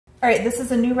All right, this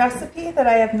is a new recipe that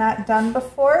I have not done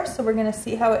before, so we're gonna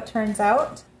see how it turns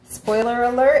out. Spoiler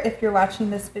alert, if you're watching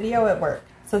this video at work.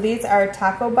 So these are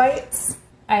taco bites.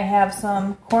 I have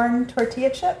some corn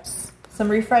tortilla chips, some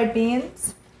refried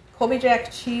beans, Colby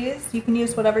Jack cheese. You can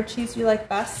use whatever cheese you like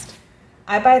best.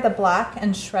 I buy the block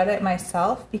and shred it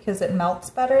myself because it melts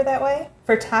better that way.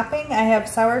 For topping, I have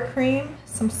sour cream,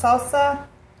 some salsa,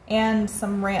 and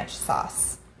some ranch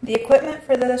sauce. The equipment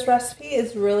for this recipe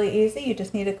is really easy. You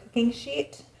just need a cooking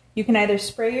sheet. You can either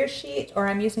spray your sheet, or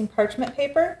I'm using parchment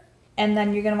paper, and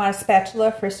then you're gonna want a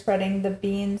spatula for spreading the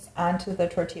beans onto the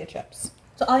tortilla chips.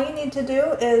 So all you need to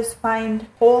do is find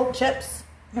whole chips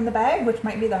in the bag, which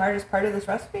might be the hardest part of this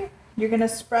recipe. You're gonna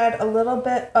spread a little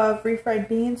bit of refried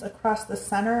beans across the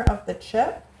center of the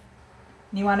chip.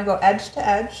 And you wanna go edge to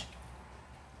edge,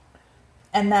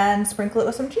 and then sprinkle it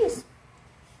with some cheese.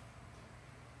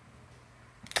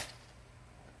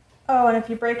 Oh, and if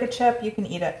you break a chip, you can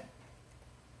eat it.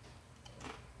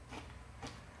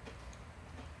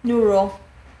 New rule.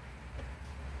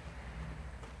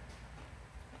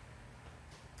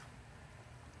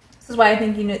 This is why I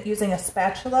think using a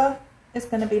spatula is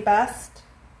going to be best,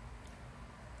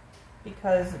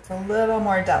 because it's a little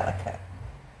more delicate.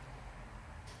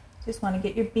 Just want to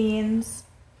get your beans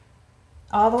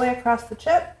all the way across the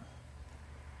chip.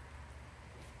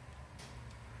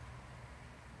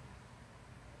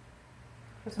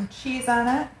 Put some cheese on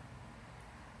it.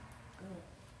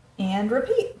 And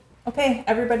repeat. Okay,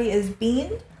 everybody is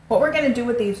beaned. What we're going to do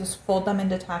with these is fold them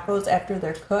into tacos after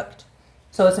they're cooked.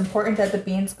 So it's important that the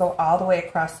beans go all the way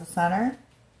across the center,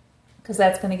 because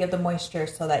that's going to give the moisture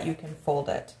so that you can fold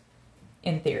it,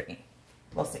 in theory.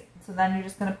 We'll see. So then you're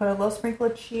just going to put a little sprinkle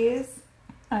of cheese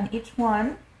on each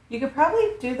one. You could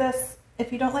probably do this,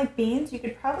 if you don't like beans, you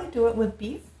could probably do it with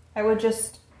beef. I would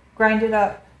just grind it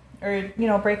up, or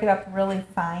break it up really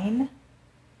fine,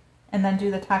 and then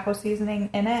do the taco seasoning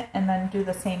in it, and then do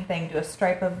the same thing. Do a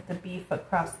stripe of the beef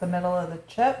across the middle of the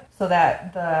chip so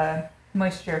that the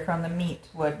moisture from the meat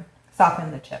would soften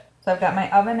the chip. So I've got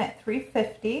my oven at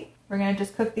 350. We're gonna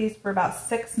just cook these for about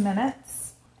 6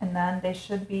 minutes, and then they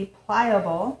should be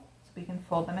pliable so we can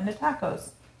fold them into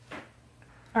tacos.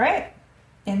 All right,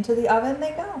 into the oven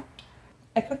they go.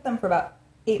 I cooked them for about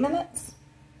 8 minutes.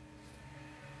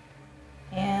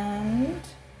 And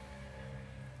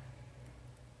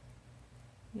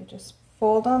you just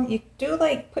fold them. You do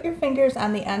put your fingers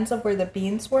on the ends of where the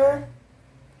beans were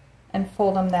and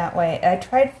fold them that way. I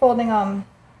tried folding them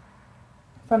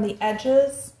from the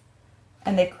edges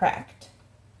and they cracked.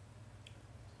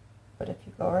 But if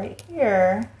you go right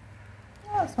here,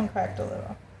 oh, this one cracked a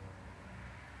little.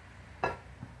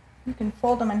 You can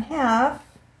fold them in half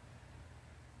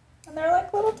and they're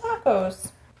like little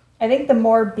tacos. I think the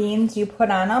more beans you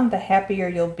put on them, the happier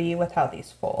you'll be with how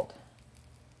these fold.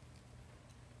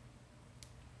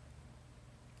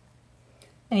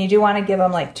 And you do want to give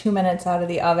them 2 minutes out of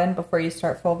the oven before you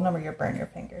start folding them, or you'll burn your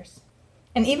fingers.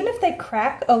 And even if they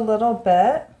crack a little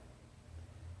bit,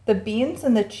 the beans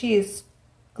and the cheese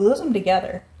glues them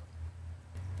together.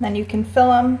 And then you can fill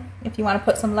them if you want to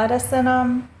put some lettuce in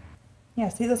them. Yeah,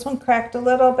 see, this one cracked a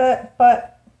little bit,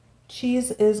 but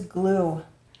cheese is glue.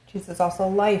 Cheese is also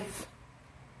life,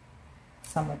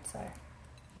 some would say.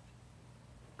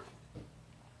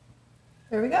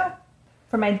 There we go.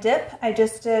 For my dip, I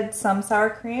just did some sour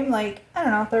cream, I don't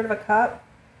know, 1/3 of a cup.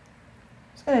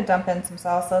 Just gonna dump in some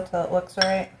salsa till it looks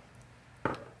right.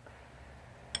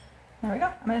 There we go.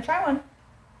 I'm gonna try one.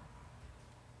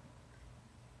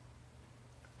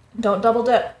 Don't double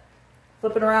dip.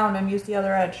 Flip it around and use the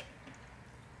other edge.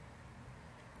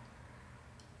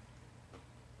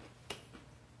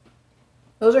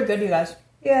 Those are good, you guys.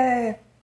 Yay!